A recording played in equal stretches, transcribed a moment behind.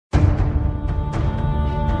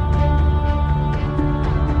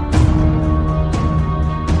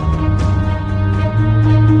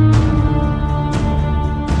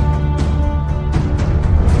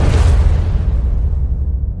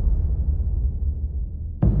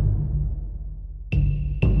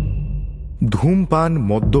ধূমপান,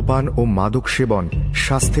 মদ্যপান ও মাদক সেবন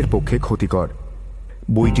স্বাস্থ্যের পক্ষে ক্ষতিকর।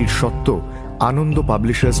 বইটির সত্য আনন্দ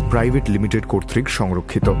পাবলিশার্স প্রাইভেট লিমিটেড কর্তৃক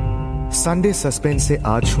সংরক্ষিত। সানডে সাসপেন্সে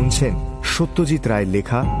আজ শুনছেন সত্যজিৎ রায়ের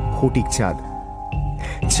লেখা ফটিক চাঁদ।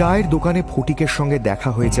 চায়ের দোকানে ফটিকের সঙ্গে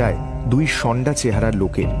দেখা হয়ে যায় দুই ষণ্ডা চেহারার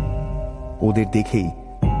লোকের। ওদের দেখেই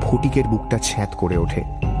ফটিকের বুকটা ছ্যাঁত করে ওঠে,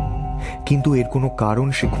 কিন্তু এর কোনো কারণ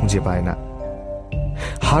সে খুঁজে পায় না।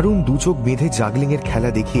 হারুন দু চোখ বেঁধে জাগলিংয়ের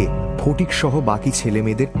খেলা দেখিয়ে ফটিক সহ বাকি ছেলে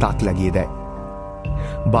মেয়েদের তাক লাগিয়ে দেয়।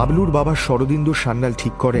 বাবলুর বাবা শরদিন্দু সান্যাল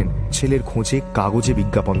ঠিক করেন ছেলের খোঁজে কাগজে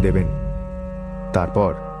বিজ্ঞাপন দেবেন।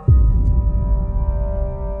 তারপর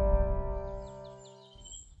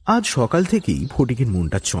আজ সকাল থেকেই ফটিকের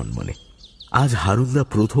মনটা চনমনে। আজ হারুনদা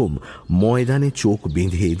প্রথম ময়দানে চোখ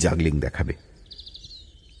বেঁধে জাগলিং দেখাবে।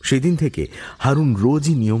 সেদিন থেকে হারুন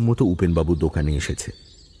রোজই নিয়ম মতো উপেনবাবুর দোকানে এসেছে।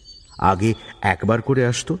 আগে একবার করে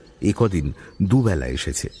আসতো, একদিন দুবেলা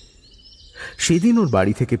এসেছে। সেদিন ওর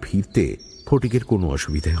বাড়ি থেকে ফিরতে ফটিকের কোনো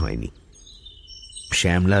অসুবিধে হয়নি।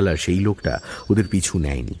 শ্যামলাল আর সেই লোকটা ওদের পিছু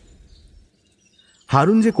নেয়নি।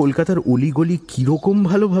 হারুন যে কলকাতার অলিগলি কিরকম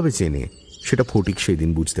ভালোভাবে চেনে সেটা ফটিক সেদিন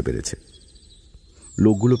বুঝতে পেরেছে।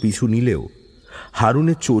 লোকগুলো পিছু নিলেও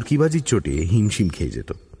হারুনের চরকিবাজির চোটে হিমশিম খেয়ে যেত।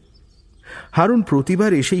 হারুন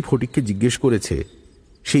প্রতিবার এসেই ফটিককে জিজ্ঞেস করেছে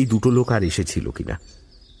সেই দুটো লোক আর এসেছিল কিনা,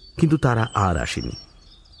 কিন্তু তারা আর আসেনি।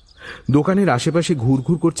 দোকানের আশেপাশে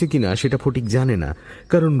ঘুরঘুর করছে কিনা সেটা ফটিক জানে না,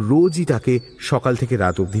 কারণ রোজই তাকে সকাল থেকে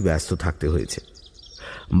রাত অবধি ব্যস্ত থাকতে হয়েছে।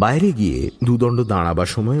 বাইরে গিয়ে দুদণ্ড দাঁড়াবার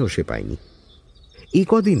সময়ও সে পায়নি। এই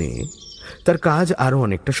কদিনে তার কাজ আরো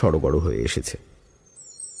অনেকটা সড়গড় হয়ে এসেছে।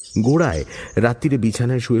 গোড়ায় রাত্রিরে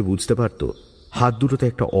বিছানায় শুয়ে বুঝতে পারত হাত দুটোতে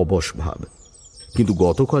একটা অবশ ভাব, কিন্তু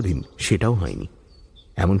গত কদিন সেটাও হয়নি।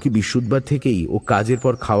 এমনকি বৃহস্পতিবার থেকেই ও কাজের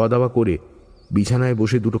পর খাওয়া দাওয়া করে বিছানায়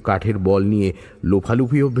বসে দুটো কাঠের বল নিয়ে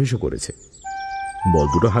লোফালুফি অভ্যেসও করেছে। বল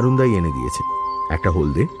দুটো হারুনদাই এনে দিয়েছে, একটা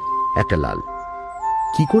হলদে, একটা লাল।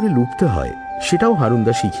 কি করে লুপতে হয় সেটাও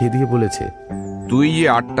হারুনদা শিখিয়ে দিয়ে বলেছে, তুই যে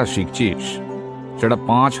আটটা শিখছিস সেটা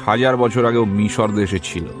 5000 বছর আগেও মিশর দেশে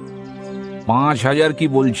ছিল। 5000 কি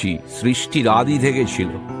বলছি, সৃষ্টির আদি থেকে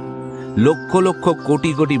ছিল, লক্ষ লক্ষ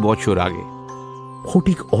কোটি কোটি বছর আগে।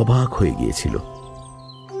 ফটিক অবাক হয়ে গিয়েছিল।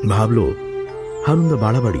 ভাবল হারুনদা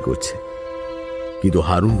বাড়াবাড়ি করছে, কিন্তু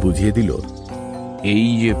হারুন বুঝিয়ে দিল, এই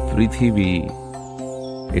যে পৃথিবী,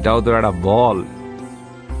 এটাও তো একটা বল।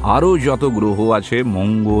 আরো যত গ্রহ আছে,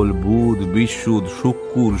 মঙ্গল, বুধ, বৃহস্পতি,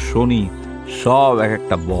 শুক্র, শনি, সব এক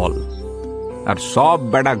একটা বল। আর সব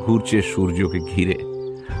বেটা ঘুরছে সূর্যকে ঘিরে,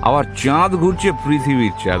 আবার চাঁদ ঘুরছে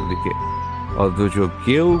পৃথিবীর চারদিকে, অথচ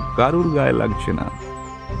কেউ কারুর গায়ে লাগছে না।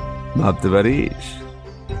 ভাবতে পারিস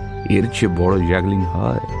এর চেয়ে বড় জাগলিং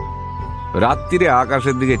হয়? রাত্রিরে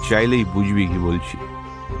আকাশের দিকে চাইলেই বুঝবি কি বলছি।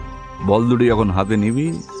 বল দুটি যখন হাতে নিবি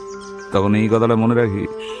তখন এই কথাটা মনে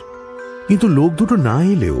রাখিস। কিন্তু লোক দুটো না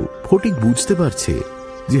এলেও ফটিক বুঝতে পারছে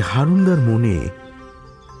যে হারুনদার মনে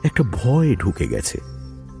একটা ভয় ঢুকে গেছে,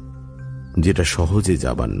 যেটা সহজে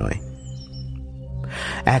যাবার নয়।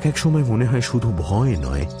 এক এক সময় মনে হয় শুধু ভয়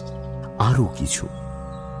নয়, আরো কিছু,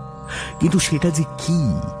 কিন্তু সেটা যে কি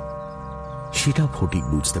সেটা ফটিক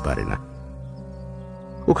বুঝতে পারে না।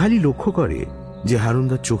 ও খালি লক্ষ্য করে যে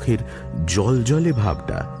হারুনদার চোখের জল জলে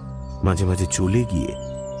ভাবটা মাঝে মাঝে চলে গিয়ে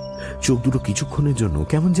চোখ দুটো কিছুক্ষণের জন্য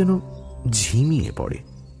কেমন যেন ঝিমিয়ে পড়ে।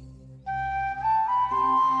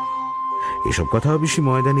 এসব কথা অবশ্যই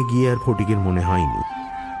ময়দানে গিয়ে আর ফটিকের মনে হয়নি।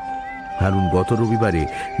 হারুন গত রবিবারে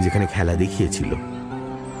যেখানে খেলা দেখিয়েছিল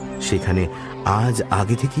সেখানে আজ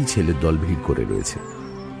আগে থেকেই ছেলের দল ভিড় করে রয়েছে।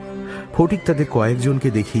 ফটিক তাদের কয়েকজনকে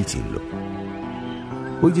দেখেই চিনল।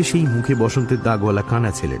 ওই যে সেই মুখে বসন্তের দাগওয়ালা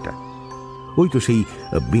কানা ছেলেটা, ওই তো সেই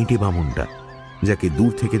বেঁটে বামুনটা যাকে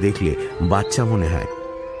দূর থেকে দেখলে বাচ্চা মনে হয়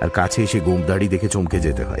আর কাছে এসে গোমদাড়ি দেখে চমকে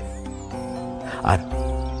যেতে হয়। আর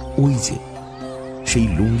ওই যে সেই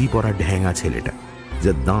লুঙ্গি পরা ঢ্যাঙা ছেলেটা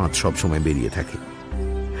যার দাঁত সবসময় বেরিয়ে থাকে।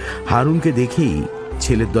 হারুনকে দেখেই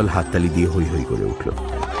ছেলের দল হাততালি দিয়ে হৈ হৈ করে উঠল।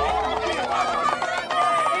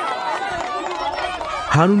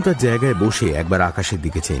 হারুন তার জায়গায় বসে একবার আকাশের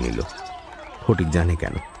দিকে চেয়ে নিল। ফটিক জানে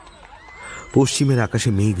কেন। পশ্চিমের আকাশে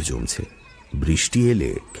মেঘ জমছে, বৃষ্টি এলে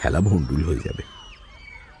খেলা ভণ্ডুল হয়ে যাবে।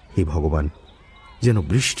 হে ভগবান, যেন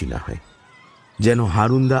বৃষ্টি না হয়, যেন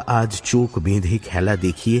হারুনদা আজ চোখ বেঁধে খেলা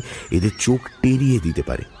দেখিয়ে এদের চোখ টেরিয়ে দিতে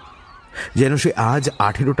পারে, যেন সে আজ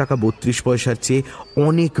 18 টাকা 32 পয়সার চেয়ে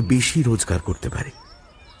অনেক বেশি রোজগার করতে পারে।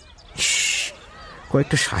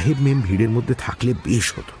 কয়েকটা সাহেব মেম ভিড়ের মধ্যে থাকলে বেশ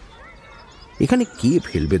হতো। এখানে কে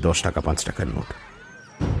ফেলবে 10 টাকা 5 টাকার নোট?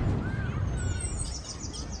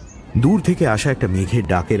 দূর থেকে আসা একটা মেঘের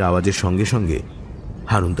ডাকের আওয়াজের সঙ্গে সঙ্গে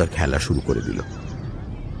হারুন তার খেলা শুরু করে দিল।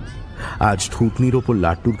 আজ থুতনির ওপর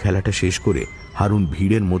লাট্টুর খেলাটা শেষ করে হারুন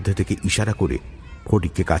ভিড়ের মধ্যে থেকে ইশারা করে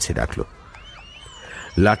ফটিককে কাছে ডাকল।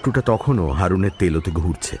 লাট্টুটা তখনও হারুনের তেলোতে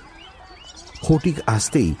ঘুরছে। ফটিক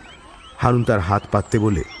আসতেই হারুন তার হাত পাততে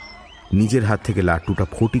বলে নিজের হাত থেকে লাট্টুটা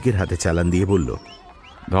ফটিকের হাতে চালান দিয়ে বলল,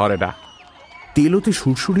 ধর এটা। তেলোতে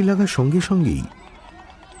সুরসুরি লাগার সঙ্গে সঙ্গেই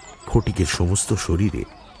ফটিকের সমস্ত শরীরে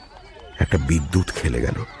একটা বিদ্যুৎ খেলে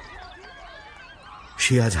গেল।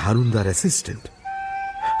 সে আজ হারুনদার অ্যাসিস্ট্যান্ট,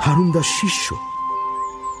 হারুনদার শিষ্য।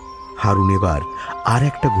 হারুন এবার আর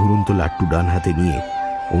একটা ঘুরন্ত লাট্টু ডান হাতে নিয়ে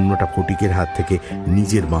অন্যটা ফটিকের হাত থেকে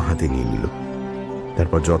নিজের বাঁ হাতে নিয়ে নিল।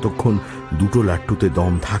 তারপর যতক্ষণ দুটো লাট্টুতে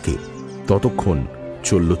দম থাকে ততক্ষণ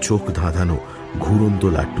চলল চোখ ধাঁধানো ঘুরন্ত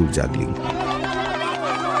লাট্টুর জাগলিং।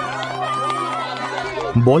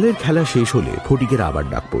 বলের খেলা শেষ হলে ফটিকের আবার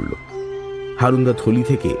ডাক পড়ল। হারুনদা থলি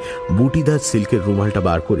থেকে বুটিদার সিল্কের রুমালটা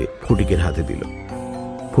বার করে ফটিকের হাতে দিল।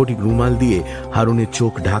 ফটিক রুমাল দিয়ে হারুনের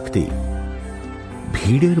চোখ ঢাকতেই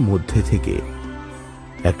ভিড়ের মধ্যে থেকে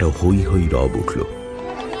একটা হই হই রব উঠল।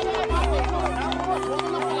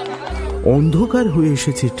 অন্ধকার হয়ে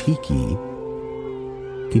এসেছে ঠিকই,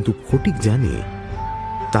 কিন্তু ফটিক জানে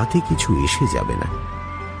তাতে কিছু এসে যাবে না।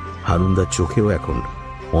 হারুনদার চোখেও এখন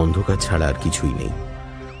অন্ধকার ছাড়া আর কিছুই নেই।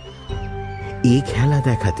 এই খেলা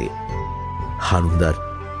দেখাতে হারুনদার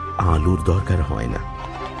আলোর দরকার হয় না।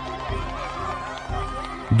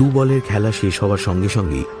 দু বলের খেলা শেষ হওয়ার সঙ্গে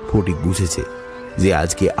সঙ্গেই ফটিক বুঝেছে যে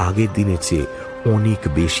আজকে আগের দিনের চেয়ে অনেক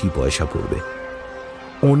বেশি পয়সা পড়বে।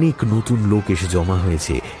 অনেক নতুন লোক এসে জমা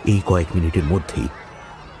হয়েছে এই কয়েক মিনিটের মধ্যেই।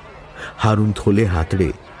 হারুন থলে হাতড়ে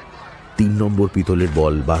 3 নম্বর পিতলের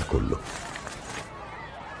বল বার করল।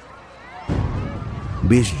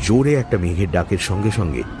 বেশ জোরে একটা মেঘের ডাকের সঙ্গে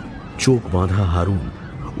সঙ্গে চোখ বাঁধা হারুন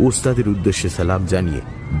ওস্তাদের উদ্দেশ্যে সালাম জানিয়ে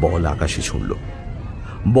বল আকাশে ছুঁড়ল।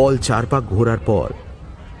 বল 4 পাক ঘোরার পর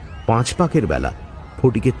 5 পাকের বেলা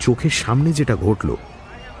ফটিকের চোখের সামনে যেটা ঘটল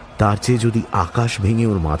তার চেয়ে যদি আকাশ ভেঙে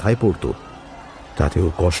ওর মাথায় পড়ত তাতে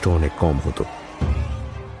ওর কষ্ট অনেক কম হতো।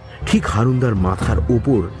 ঠিক হারুনদার মাথার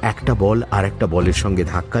ওপর একটা বল আর একটা বলের সঙ্গে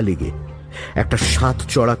ধাক্কা লেগে একটা 7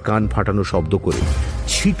 চড়া কান ফাটানো শব্দ করে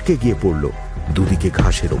ছিটকে গিয়ে পড়ল দুদিকে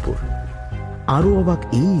ঘাসের ওপর। আরো অবাক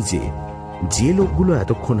এই যে লোকগুলো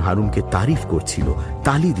এতক্ষণ হারুনকে তারিফ করছিল,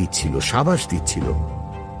 তালি দিচ্ছিল, সাবাস দিচ্ছিল,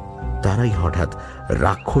 তারাই হঠাৎ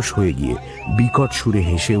রাক্ষস হয়ে গিয়ে বিকট সুরে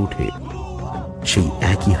হেসে উঠে সেই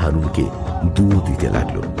একই হারুনকে দুয়ো দিতে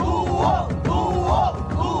লাগল।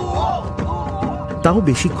 তাও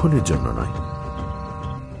বেশিক্ষণের জন্য নয়,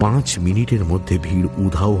 5 মিনিটের মধ্যে ভিড়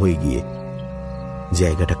উধাও হয়ে গিয়ে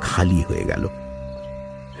জায়গাটা খালি হয়ে গেল।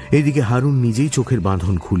 এদিকে হারুন নিজেই চোখের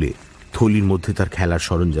বাঁধন খুলে থলির মধ্যে তার খেলার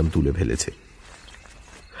সরঞ্জাম তুলে ফেলেছে।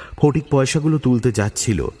 ফটিক পয়সাগুলো তুলতে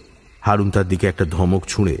যাচ্ছিল, হারুন তার দিকে একটা ধমক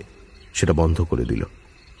ছুঁড়ে সেটা বন্ধ করে দিল।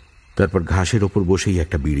 তারপর ঘাসের ওপর বসেই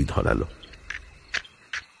একটা বিড়ি ধরালো।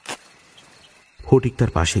 ফটিক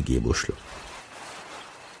তার পাশে গিয়ে বসল।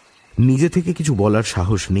 নিজে থেকে কিছু বলার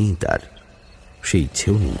সাহস নেই তার, সেই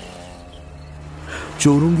ইচ্ছেও নেই।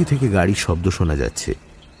 চৌরঙ্গি থেকে গাড়ির শব্দ শোনা যাচ্ছে,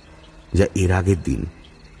 যা এর আগের দিন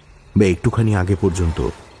বা একটুখানি আগে পর্যন্ত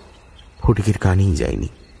ফটিকের কানেই যায়নি।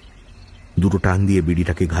 দুটো টান দিয়ে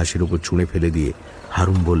বিড়িটাকে ঘাসের ওপর ছুঁড়ে ফেলে দিয়ে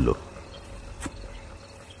হারুন বলল,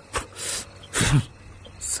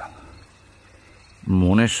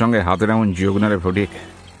 মনের সঙ্গে হাতের এমন যোগ না রে ফটিক,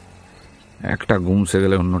 একটা গুমসে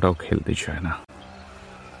গেলে অন্যটাও খেলতে চায় না।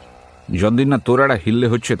 যতদিন না তোর একটা হিললে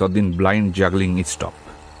হচ্ছে ততদিন ব্লাইন্ড জাগলিং স্টপ।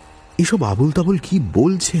 এসব আবুল তাবুল কি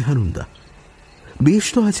বলছে হারুনদা? বেশ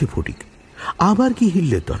তো আছে ফটিক, আবার কি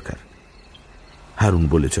হিললের দরকার? হারুন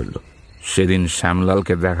বলে চলল, সেদিন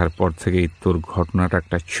শ্যামলালকে দেখার পর থেকেই তোর ঘটনাটা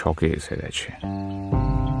একটা ছকে এসে গেছে।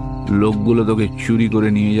 লোকগুলো তোকে চুরি করে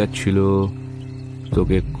নিয়ে যাচ্ছিল,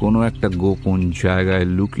 তোকে কোনো একটা গোপন জায়গায়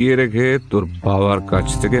লুকিয়ে রেখে তোর বাবার কাছ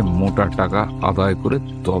থেকে মোটা টাকা আদায় করে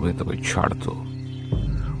তবে তোকে ছাড়তো।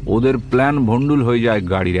 ওদের প্ল্যান ভণ্ডুল হয়ে যায়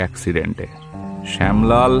গাড়ির অ্যাক্সিডেন্টে।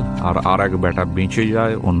 শ্যামলাল আর এক বেটা বেঁচে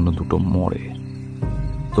যায়, অন্য দুটো মরে।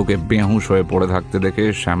 তোকে বেহুশ হয়ে পড়ে থাকতে দেখে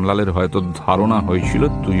শ্যামলালের হয়তো ধারণা হয়েছিল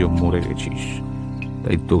তুইও মরে গেছিস,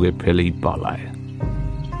 তাই তোকে ফেলেই পালায়।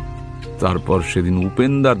 তারপর সেদিন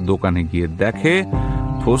উপেন্দার দোকানে গিয়ে দেখে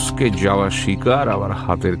ফসকে যাওয়া শিকার আবার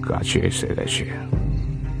হাতের কাছে এসে গেছে।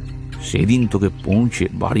 সেদিন তোকে পৌঁছে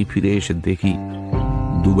বাড়ি ফিরে এসে দেখি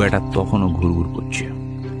দু বেটা তখনও ঘুরঘুর করছে।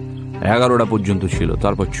 11টা পর্যন্ত ছিল,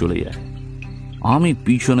 তারপর চলে যায়। আমি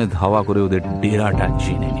পিছনে ধাওয়া করে ওদের ডেরাটা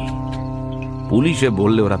জেনে নিই। পুলিশে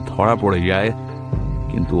বললে ওরা ধরা পড়ে যায়,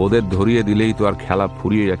 কিন্তু ওদের ধরিয়ে দিলেই তো আর খেলা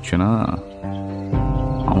ফুরিয়ে যাচ্ছে না।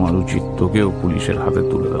 আমার উচিত তোকেও পুলিশের হাতে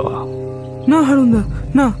তুলে দেওয়া। না হারুনদা,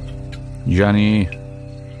 না। জানি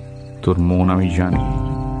তোর মন আমি জানি,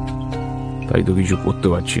 তাই তো কিছু করতে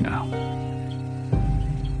পারছি না।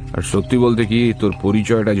 আর সত্যি বলতে কি, তোর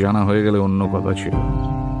পরিচয়টা জানা হয়ে গেলে অন্য কথা ছিল।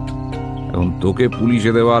 এখন তোকে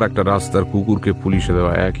পুলিশে দেওয়া আর একটা রাস্তার কুকুরকে পুলিশে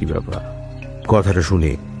দেওয়া একই ব্যাপার। কথাটা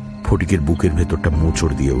শুনে ফটিকের বুকের ভেতরটা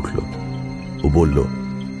মোচড় দিয়ে উঠল। ও বলল,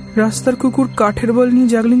 রাস্তার কুকুর কাঠের বল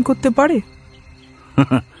নিয়ে জ্যাগলিং করতে পারে?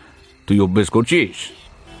 তুই অভ্যেস করছিস?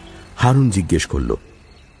 হারুন জিজ্ঞেস করল,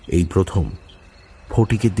 এই প্রথম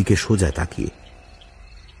ফটিকের দিকে সোজা তাকিয়ে,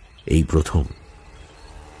 এই প্রথম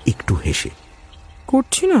একটু হেসে।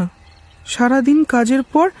 করছি না, সারাদিন কাজের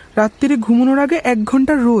পর রাত্রিরে ঘুমানোর আগে 1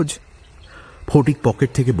 ঘন্টা রোজ। ফটিক পকেট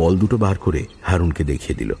থেকে বল দুটো বার করে হারুনকে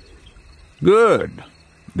দেখিয়ে দিল। গুড,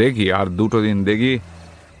 দেখি আর 2 দিন দেখি।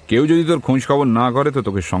 কেউ যদি তোর খোঁজ খবর না করে তো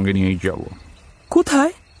তোকে সঙ্গে নিয়েই যাব।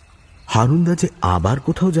 কোথায়? হারুনদা যে আবার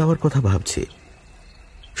কোথাও যাওয়ার কথা ভাবছে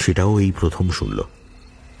সেটাও এই প্রথম শুনল।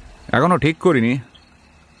 এখনো ঠিক করিনি।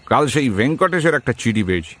 কাল সেই ভেঙ্কটেশের একটা চিঠি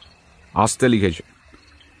পেয়েছি, আসতে লিখেছে।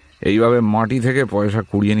 এইভাবে মাটি থেকে পয়সা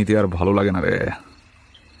কুড়িয়ে নিতে আর ভালো লাগে না রে।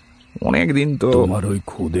 অনেক দিন তো। তোমার ওই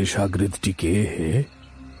খুদে সাগরেদটি কে হে?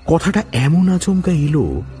 কথাটা এমন আচমকা এলো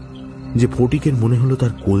যে ফটিকের মনে হলো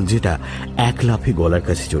তার কলজেটা এক লাফে গলার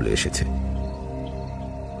কাছে চলে এসেছে।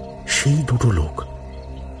 সেই দুটো লোক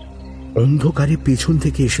অন্ধকারে পেছন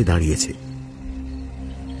থেকে এসে দাঁড়িয়েছে।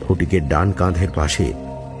 ফটিকের ডান কাঁধের পাশে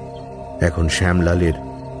এখন শ্যামলালের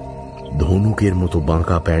ধনুকের মতো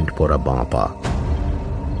বাঁকা প্যান্ট পরা বাঁ পা।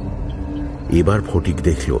 এবার ফটিক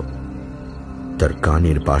দেখল তার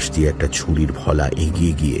কানের পাশ দিয়ে একটা ছুরির ফলা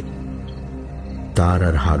এগিয়ে গিয়ে তার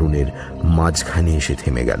আর হারুনের মাঝখানে এসে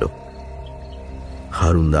থেমে গেল।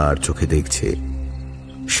 হারুনদা আর চোখে দেখছে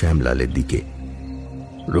শ্যামলালের দিকে।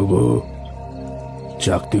 রঘু,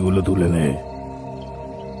 চাকতিগুলো তুলে নে,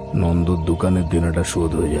 নন্দর দোকানের দিনাটা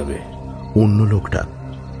শোধ হয়ে যাবে। অন্য লোকটা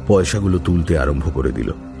পয়সাগুলো তুলতে আরম্ভ করে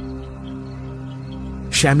দিল।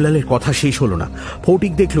 শ্যামলালের কথা শেষ হলো না।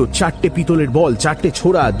 ফটিক দেখল 4টে পিতলের বল, 4টে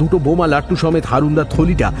ছোড়া, 2টো বোমা লাট্টু সমেত হারুনদার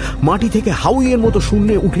থলিটা মাটি থেকে হাউইয়ের মতো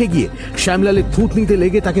শূন্যে উঠে গিয়ে শ্যামলালের থুতনিতে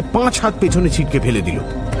লেগে তাকে 5 হাত পেছনে ছিটকে ফেলে দিল।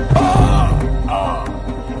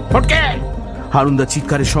 হারুনদা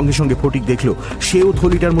চিৎকারের সঙ্গে সঙ্গে ফটিক দেখল সেও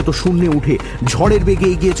থলিটার মতো শূন্যে উঠে ঝড়ের বেগে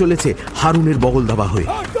এগিয়ে চলেছে হারুনের বগল দাবা হয়ে।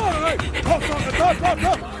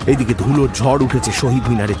 এদিকে ধুলোর ঝড় উঠেছে শহীদ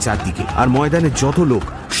মিনারের চারদিকে, আর ময়দানের যত লোক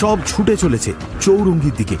সব ছুটে চলেছে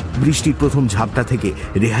চৌরঙ্গির দিকে বৃষ্টির প্রথম ঝাপটা থেকে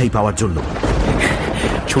রেহাই পাওয়ার জন্য।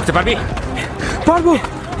 ছুটতে পারবি? পারবো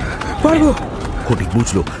পারবো। ফটিক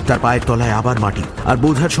বুঝলো তার পায়ের তলায় আবার মাটি, আর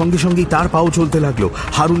বোঝার সঙ্গে সঙ্গেই তার পাও চলতে লাগলো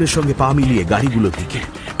হারুনের সঙ্গে পা মিলিয়ে গাড়িগুলোর দিকে।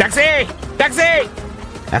 Taxi taxi!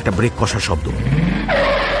 একটা ব্রেক কষার শব্দ।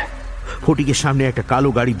 ফটিকের সামনে একটা কালো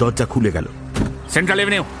গাড়ির দরজা খুলে গেল। Central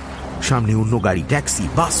Avenue. সামনে অন্য গাড়ি, ট্যাক্সি,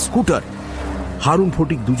 বাস, স্কুটার। হারুন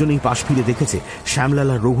ফটিক দুজনেই পাশ ফিরে দেখেছে শ্যামলাল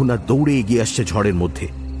আর রঘুনাথ দৌড়ে এগিয়ে আসছে ঝড়ের মধ্যে।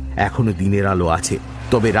 এখনো দিনের আলো আছে,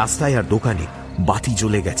 তবে রাস্তায় আর দোকানে বাতি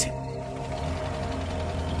জ্বলে গেছে।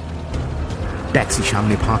 ট্যাক্সি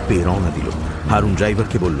সামনে ফাঁক পেয়ে রওনা দিল। হারুন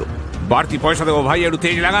ড্রাইভারকে বলল, বাড়তি পয়সা দেবো ভাই, একটু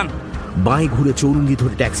তেজ লাগান। বাঁয়ে ঘুরে চৌরঙ্গি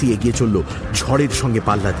ধরে ট্যাক্সি এগিয়ে চলল ঝড়ের সঙ্গে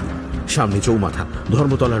পাল্লা দিয়ে। সামনে চৌমাথা,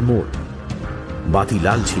 ধর্মতলার মোড়। বাতি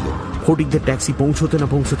লাল ছিল। ফটিকদের ট্যাক্সি পৌঁছতে না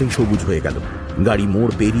পৌঁছতেই সবুজ হয়ে গেল। গাড়ি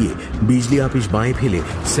মোড় পেরিয়ে বিজলি অফিস বাঁয়ে ফেলে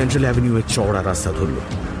সেন্ট্রাল অ্যাভিনিউয়ের চওড়া রাস্তা ধরল।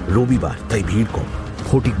 রবিবার, তাই ভিড় কম।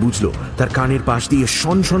 ফটিক বুঝল তার কানের পাশ দিয়ে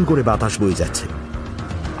শনশন করে বাতাস বয়ে যাচ্ছে।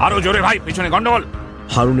 আরো জোরে ভাই, পেছনে গন্ডগোল।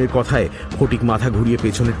 হারুনের কথায় ফটিক মাথা ঘুরিয়ে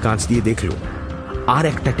পেছনের কাঁচ দিয়ে দেখল আর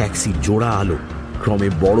একটা ট্যাক্সির জোড়া আলো ক্রমে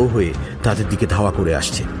বড় হয়ে তাদের দিকে ধাওয়া করে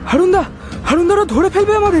আসছে। হারুনদারা ধরে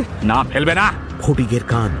ফেলবে আমাদের। না, ফেলবে না। ফটিকের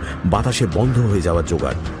কান বাতাসে বন্ধ হয়ে যাওয়ার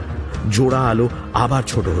জোগাড়। জোড়া আলো আবার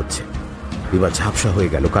ছোট হচ্ছে। এবার ঝাপসা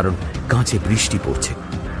হয়ে গেল, কারণ কাঁচে বৃষ্টি পড়ছে।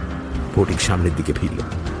 ফটিক সামনের দিকে ফিরল।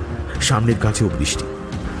 সামনের কাঁচেও বৃষ্টি।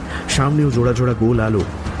 সামনেও জোড়া জোড়া গোল আলো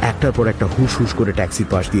একটার পর একটা হুস হুস করে ট্যাক্সির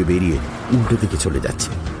পাশ দিয়ে বেরিয়ে উল্টো দিকে চলে যাচ্ছে।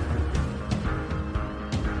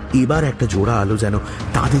 এবার একটা জোড়া আলো যেন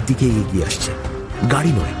তাদের দিকে এগিয়ে আসছে।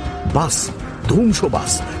 গাড়ি নয়, বাস, ধ্বংস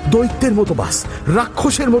বাস, দৈত্যের মতো বাস,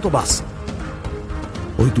 রাক্ষসের মতো বাস।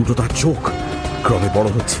 ওই দুটো তার চোখ ক্রমে বড়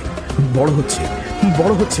হচ্ছে, বড় হচ্ছে,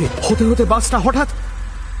 বড় হচ্ছে। হতে হতে বাসটা হঠাৎ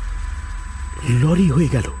লরি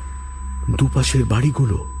হয়ে গেল। দুপাশের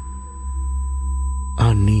বাড়িগুলো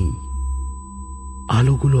আর নেই,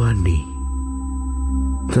 আলোগুলো আর নেই।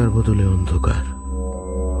 তার বদলে অন্ধকার,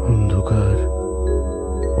 অন্ধকার,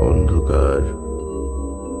 অন্ধকার,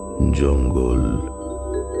 জঙ্গল,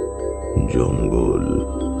 জঙ্গল,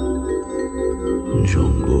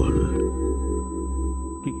 জঙ্গল।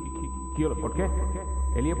 কি হলো ফটকে?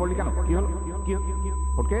 এলিয়ে পড়লি কেন? কি হলো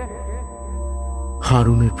ফটকে?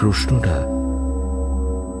 হারুনের প্রশ্নটা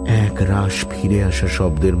এক রাশ ফিরে আসা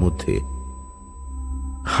শব্দের মধ্যে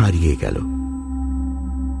হারিয়ে গেল।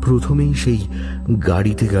 প্রথমেই সেই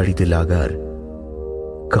গাড়িতে গাড়িতে লাগার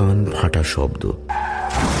কান ফাটা শব্দ,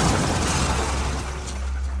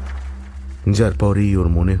 যার পরেই ওর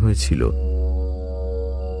মনে হয়েছিল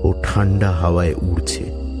ও ঠান্ডা হাওয়ায় উড়ছে।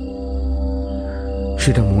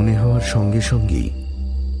 সেটা মনে হওয়ার সঙ্গে সঙ্গেই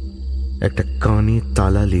একটা কানে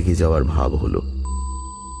তালা লেগে যাওয়ার ভাব হলো।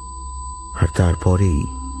 আর তারপরেই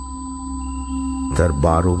তার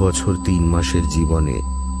 12 বছর 3 মাসের জীবনে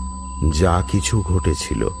যা কিছু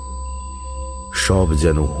ঘটেছিল সব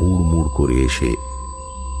যেন হুড়মুড় করে এসে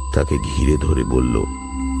তাকে ঘিরে ধরে বলল,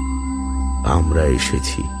 আমরা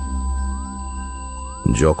এসেছি।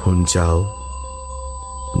 যখন চাও,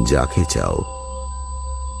 যাকে চাও,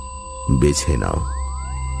 বেছে নাও।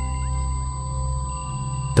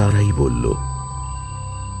 তারাই বলল,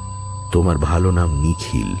 তোমার ভালো নাম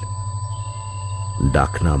নিখিল,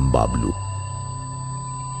 ডাকনাম বাবলু।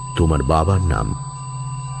 তোমার বাবার নাম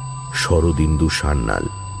শরদিন্দু সান্যাল।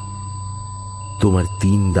 তোমার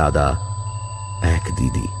 3 দাদা, 1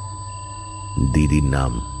 দিদি। দিদির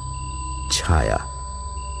নাম ছায়া।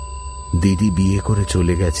 দিদি বিয়ে করে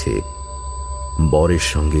চলে গেছে বরের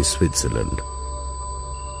সঙ্গে সুইজারল্যান্ড।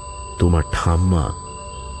 তোমার ঠাম্মা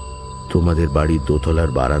তোমাদের বাড়ির দোতলার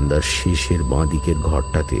বারান্দার শেষের বাঁ দিকের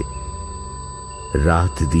ঘরটাতে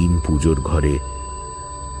রাত দিন পুজোর ঘরে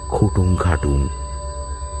খুটুং খাটুং,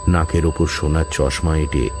 নাকের ওপর সোনার চশমা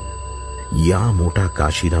এঁটে ইয়া মোটা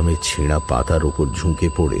কাশিরামের ছেঁড়া পাতার ওপর ঝুঁকে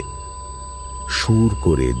পড়ে সুর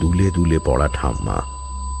করে দুলে দুলে পড়া ঠাম্মা।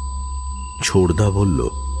 ছোড়দা বলল,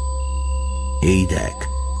 এই দেখ,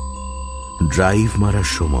 ড্রাইভ মারার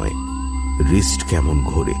সময় রিস্ট কেমন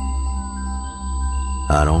ঘোরে।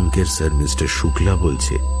 আর অঙ্কের স্যার মিস্টার শুক্লা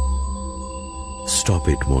বলছে, স্টপ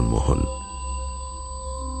ইট মনমোহন।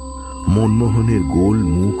 মনমোহনের গোল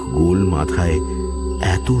মুখ, গোল মাথায়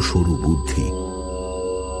এত সরু বুদ্ধি,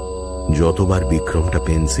 যতবার বিক্রমটা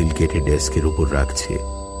পেন্সিল কেটে ডেস্কের উপর রাখছে,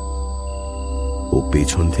 ও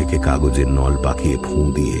পেছন থেকে কাগজের নল পাকিয়ে ফুঁ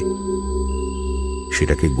দিয়ে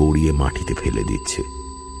সেটাকে গড়িয়ে মাটিতে ফেলে দিচ্ছে।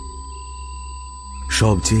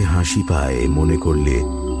 সবচেয়ে হাসি পায় মনে করলে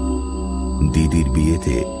দিদির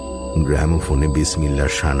বিয়েতে গ্রামোফোনে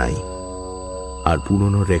বিসমিল্লার সানাই আর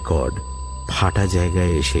পুরনো রেকর্ড ফাটা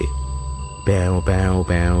জায়গায় এসে প্যাও প্যাও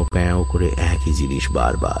প্যাও প্যাও করে একই জিনিস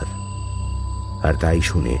বারবার। আর তাই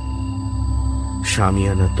শুনে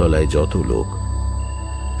শামিয়ানার তলায় যত লোক,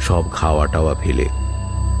 সব খাওয়া টাওয়া ফেলে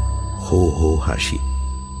হো হো হাসি।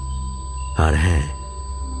 আর হ্যাঁ,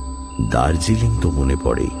 দার্জিলিং তো মনে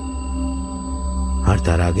পড়েই। আর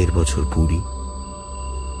তার আগের বছর পুরী,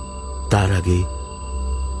 তার আগে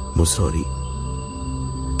মুসৌরি,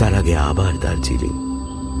 তার আগে আবার দার্জিলিং,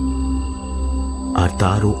 আর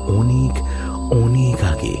তারও অনেক অনেক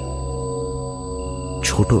আগে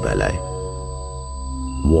ছোটবেলায়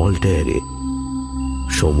ওয়াল্টায়ারে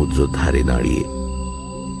সমুদ্র ধারে দাঁড়িয়ে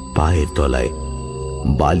পায়ের তলায়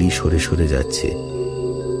বালি সরে সরে যাচ্ছে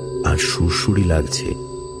আর সুরসুরি লাগছে,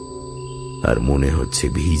 আর মনে হচ্ছে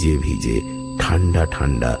ভিজে ভিজে ঠান্ডা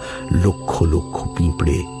ঠান্ডা লক্ষ লক্ষ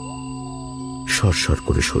পিঁপড়ে সরসর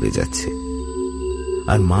করে সরে যাচ্ছে।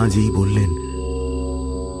 আর মা যেই বললেন,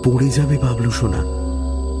 পড়ে যাবে বাবলু সোনা,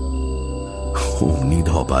 অমনি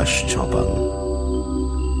ধপাস ছপাং।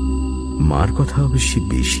 মার কথা অবশ্য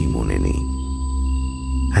বেশি মনে নেই,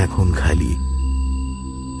 এখন খালি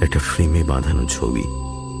একটা ফ্রেমে বাঁধানো ছবি।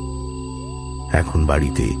 এখন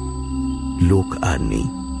বাড়িতে লোক আর নেই।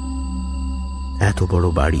 এত বড়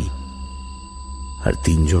বাড়ি আর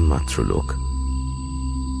 3 জন মাত্র লোক।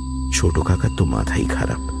 ছোট কাকার তো মাথাই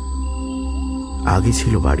খারাপ। আগে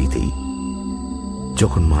ছিল বাড়িতেই,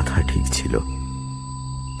 যখন মাথা ঠিক ছিল,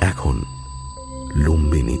 এখন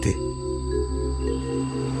লুম্বিনীতে।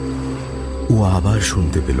 ও আবার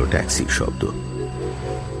শুনতে পেল ট্যাক্সির শব্দ।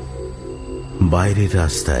 বাইরের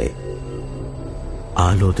রাস্তায়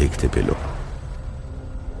আলো দেখতে পেল।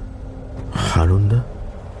 হারুন্দা?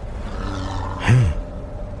 হ্যাঁ,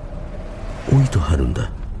 ওই তো হারুন্দা।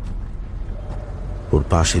 ওর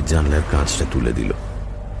পাশের জানলার কাঁচটা তুলে দিল।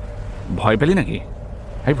 ভয় পেলি নাকি?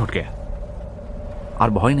 এই ফটকে, আর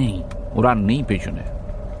ভয় নেই, ওরা নেই পেছনে।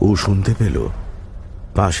 ও শুনতে পেল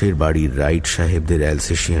পাশের বাড়ির রাইট সাহেবদের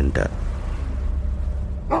অ্যালসেশিয়ানটা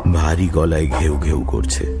ভারী গলায় ঘেউ ঘেউ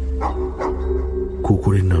করছে।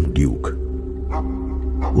 কুকুরের নাম ডিউক।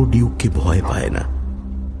 ও ডিউককে ভয় পায় না,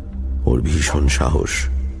 ওর ভীষণ সাহস।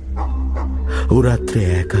 ও রাত্রে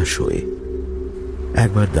একা শোয়।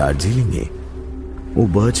 একবার দার্জিলিংয়ে ও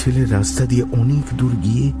বার্চিলের রাস্তা দিয়ে অনেক দূর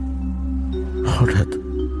গিয়ে হঠাৎ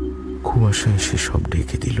কুয়াশা এসে সব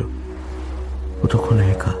ঢেকে দিল। ও তখন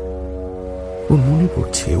একা। ওর মনে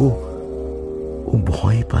পড়ছে ও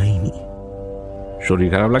ভয় পায়নি। শরীর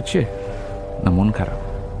খারাপ লাগছে না মন খারাপ?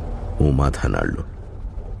 ও মাথা নাড়ল।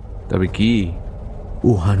 তবে কি? ও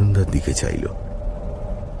হারুনদার দিকে চাইল।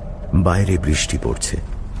 বাইরে বৃষ্টি পড়ছে,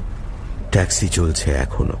 ট্যাক্সি চলছে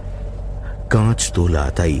এখনো, কাঁচ তোলা,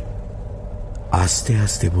 তাই আস্তে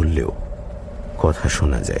আস্তে বললেও কথা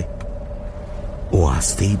শোনা যায়। ও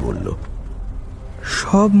আস্তেই বলল,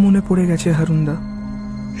 সব মনে পড়ে গেছে হারুনদা,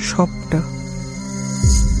 সবটা।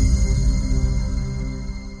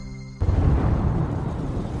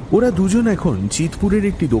 ওরা দুজন এখন চিতপুরের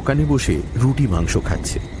একটি দোকানে বসে রুটি মাংস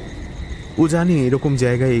খাচ্ছে। ও জানে এরকম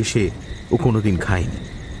জায়গায় এসে ও কোনোদিন খায়নি।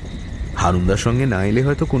 হারুনদার সঙ্গে না এলে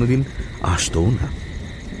হয়তো কোনোদিন আসতও না।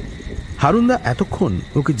 হারুনদা এতক্ষণ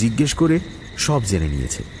ওকে জিজ্ঞেস করে সব জেনে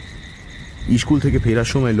নিয়েছে। স্কুল থেকে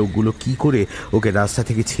ফেরার সময় লোকগুলো কি করে ওকে রাস্তা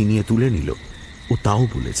থেকে ছিনিয়ে তুলে নিল ও তাও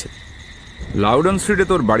বলেছে। লাউডন স্ট্রিটে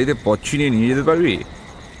তোর বাড়িতে পথ চিনিয়ে নিয়ে যেতে পারবি?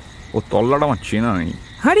 ও তল্লাটা আমার চেনা নেই।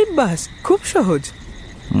 হারি বাস, খুব সহজ।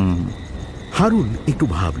 হারুন একটু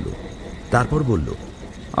ভাবল, তারপর বলল,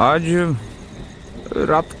 আজ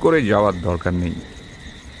রাত করে যাওয়ার দরকার নেই।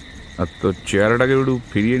 আর তোর চেহারাটাকে একটু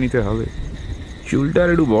ফিরিয়ে নিতে হবে। চুলটা আর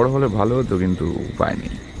একটু বড় হলে ভালো হতো, কিন্তু উপায়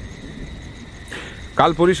নেই।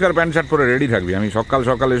 কাল পরিষ্কার প্যান্ট শার্ট পরে রেডি থাকবি, আমি সকাল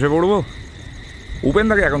সকাল এসে পড়বো।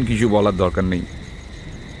 উপেন্দাকে এখন কিছু বলার দরকার নেই,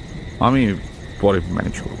 আমি পরে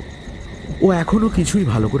ম্যানেজ করবো। ও এখনো কিছুই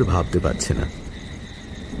ভালো করে ভাবতে পারছে না।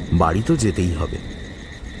 বাড়ি তো যেতেই হবে।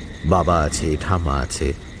 বাবা আছে, ঠাম্মা আছে,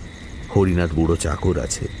 হরিনাথ বুড়ো চাকর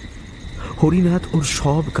আছে। হরিনাথ ওর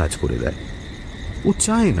সব কাজ করে দেয়। ও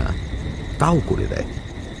চায় না, তাও করে দেয়।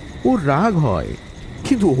 ওর রাগ হয়,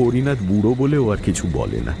 কিন্তু হরিনাথ বুড়ো বলেও আর কিছু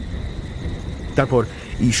বলে না। তারপর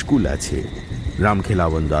স্কুল আছে,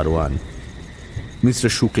 রামখেলাওয়ান দারোয়ান, mister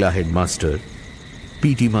Shukla headmaster,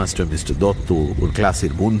 PT master mister Dutta, ওর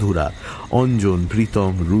ক্লাসের বন্ধুরা অঞ্জন,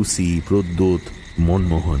 প্রীতম, রুসি, প্রদ্যোৎ,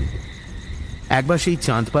 মনমোহন। একবার সেই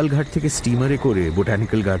চাঁদপাল ঘাট থেকে স্টিমারে করে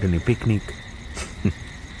বোটানিক্যাল গার্ডেনে পিকনিক।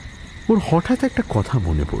 ওর হঠাৎ একটা কথা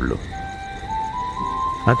মনে পড়ল,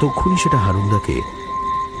 আর তক্ষুনি সেটা হারুনদাকে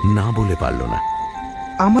না বলে পারল না।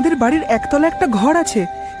 আমাদের বাড়ির একতলা একটা ঘর আছে,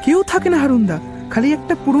 কেউ থাকে না হারুনদা, খালি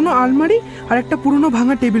একটা পুরনো আলমারি আর একটা পুরনো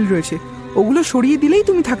ভাঙা টেবিল রয়েছে, ওগুলো সরিয়ে দিলেই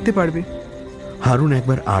তুমি থাকতে পারবে। হারুন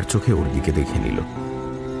একবার আর চোখে ওর দিকে দেখে নিল,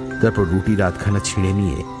 তারপর রুটি রাতখানা ছিঁড়ে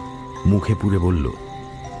নিয়ে মুখে পুরে বলল,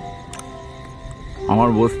 আমার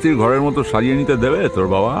বস্তির ঘরের মতো সাজিয়ে নিতে দেবে তোর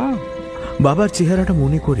বাবা? বাবার চেহারাটা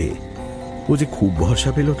মনে করে ও যে খুব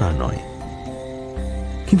ভরসা পেল তা নয়,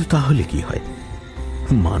 কিন্তু তাহলে কি হয়,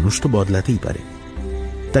 মানুষ তো বদলাতেই পারে।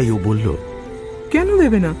 তাই ও বলল, কেন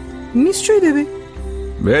দেবে না, নিশ্চয়ই দেবে।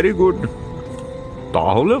 ভেরি গুড,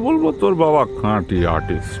 তাহলে বলবো তোর বাবা খাঁটি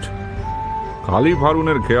আর্টিস্ট। খালি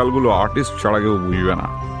ফারুনের খেয়ালগুলো আর্টিস্ট ছাড়া কেউ বুঝবে না।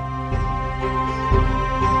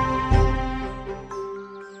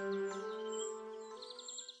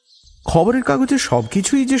 খবরের কাগজে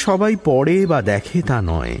সবকিছুই যে সবাই পড়ে বা দেখে তা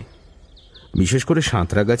নয়। বিশেষ করে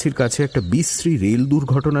সাঁতরাগাছির কাছে একটা বিশ্রী রেল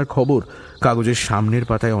দুর্ঘটনার খবর কাগজের সামনের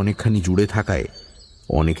পাতায় অনেকখানি জুড়ে থাকায়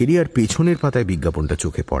অনেকেরই আর পেছনের পাতায় বিজ্ঞাপনটা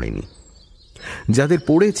চোখে পড়েনি। যাদের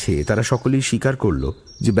পড়েছে তারা সকলেই স্বীকার করল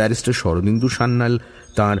যে ব্যারিস্টার শরদিন্দু সান্যাল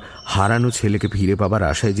তাঁর হারানো ছেলেকে ফিরে পাবার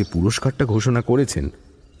আশায় যে পুরস্কারটা ঘোষণা করেছেন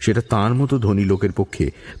সেটা তাঁর মতো ধনী লোকের পক্ষে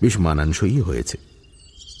বেশ মানানসই হয়েছে।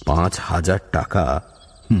 5,000 টাকা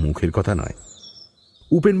মুখের কথা নয়।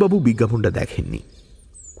 উপেনবাবু বিজ্ঞাপনটা দেখেননি।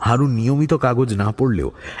 হারুন নিয়মিত কাগজ না পড়লেও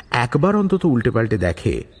একবার অন্তত উল্টে পাল্টে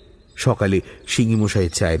দেখে সকালে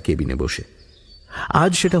সিঙ্গিমশাইয়ের চায়ের কেবিনে বসে।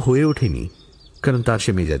 আজ সেটা হয়ে ওঠেনি, কারণ তার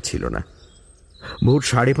সে মেজাজ ছিল না। ভোর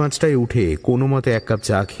 5:30টায় উঠে কোনো মতে 1 কাপ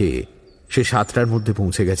চা খেয়ে সে 7টার মধ্যে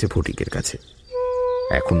পৌঁছে গেছে ফটিকের কাছে।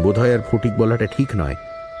 এখন বোধহয় আর ফটিক বলাটা ঠিক নয়,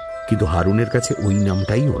 কিন্তু হারুনের কাছে ওই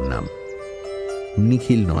নামটাই ওর নাম।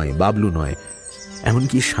 নিখিল নয়, বাবলু নয়,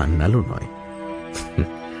 এমনকি সান্যালও নয়,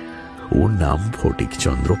 ওর নাম ফটিক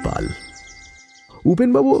চন্দ্র পাল।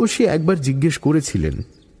 উপেনবাবু অবশ্যই একবার জিজ্ঞেস করেছিলেন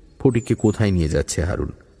ফটিককে কোথায় নিয়ে যাচ্ছে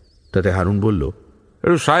হারুন। তাতে হারুন বলল,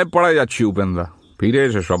 একটু সাহেব পাড়ায় যাচ্ছি উপেন্দা, ফিরে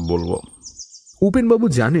এসে সব বলবো। উপেনবাবু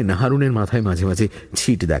জানেন হারুনের মাথায় মাঝে মাঝে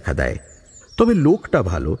ছিট দেখা দেয়, তবে লোকটা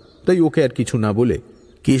ভালো, তাই ওকে আর কিছু না বলে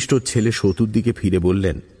কেষ্টর ছেলে সতুর দিকে ফিরে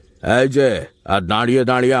বললেন, এই যে আর দাঁড়িয়ে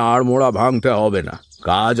দাঁড়িয়ে আর মোড়া ভাঙতে হবে না,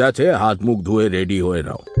 কাজ আছে, হাত মুখ ধুয়ে রেডি হয়ে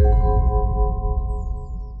নাও।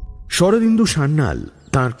 শরদিন্দু সান্যাল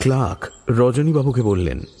তাঁর ক্লার্ক রজনীবাবুকে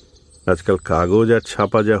বললেন, আজকাল কাগজ আর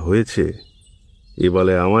ছাপা যা হয়েছে, এ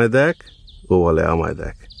বলে আমায় দেখ, ও বলে আমায়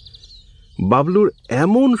দেখ। বাবলুর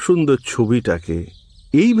এমন সুন্দর ছবিটাকে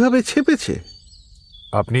এইভাবে ছেপেছে।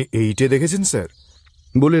 আপনি এইটে দেখেছেন স্যার?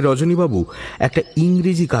 বলে রজনীবাবু একটা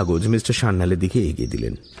ইংরেজি কাগজ মিস্টার সান্যালের দিকে এগিয়ে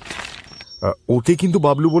দিলেন। ওতে কিন্তু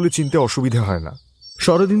বাবলু বলে চিনতে অসুবিধা হয় না।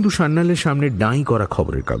 শরদিন্দু সান্যালের সামনে ডাঁই করা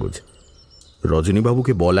খবরের কাগজ।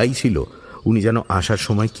 রজনীবাবুকে বলাই ছিল উনি যেন আসার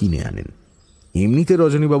সময় কিনে আনেন। এমনিতে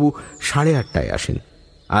রজনীবাবু 8:30টায় আসেন।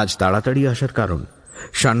 আজ তাড়াতাড়ি আসার কারণ,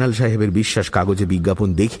 সান্যাল সাহেবের বিশ্বাস কাগজে বিজ্ঞাপন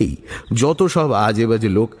দেখেই যত সব আজে বাজে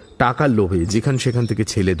লোক টাকার লোভে যেখান সেখান থেকে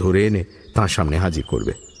ছেলে ধরে এনে তাঁর সামনে হাজির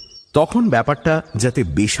করবে। তখন ব্যাপারটা যাতে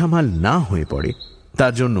বেসামাল না হয়ে পড়ে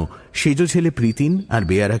তার জন্য সেজ ছেলে প্রীতিন আর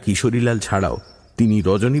বেয়ারা কিশোরীলাল ছাড়াও তিনি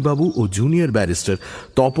রজনীবাবু ও জুনিয়র ব্যারিস্টার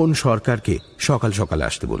তপন সরকারকে সকাল সকাল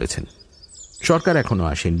আসতে বলেছেন। সরকার এখনো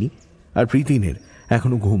আসেননি, আর প্রীতিনের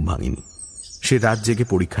এখনো ঘুম ভাঙেনি। সে রাত জেগে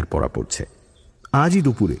পরীক্ষার পড়া পড়ছে। আজই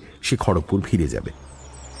দুপুরে সে খড়গপুর ফিরে যাবে।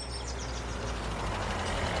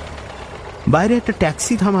 বাইরে একটা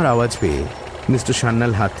ট্যাক্সি থামার আওয়াজ পেয়ে মিস্টার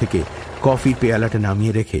সান্যাল হাত থেকে কফির পেয়ালাটা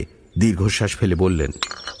নামিয়ে রেখে দীর্ঘশ্বাস ফেলে বললেন,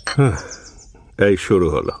 এই শুরু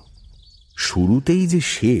হলো। শুরুতেই যে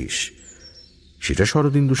শেষ সেটা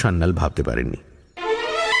শরদিন্দু সান্যাল ভাবতে পারেননি।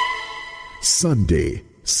 সানডে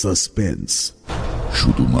সাসপেন্স,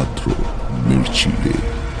 শুধুমাত্র মির্চিতে।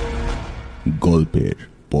 গল্পের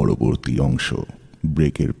পরবর্তী অংশ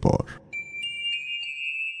ব্রেকের পর।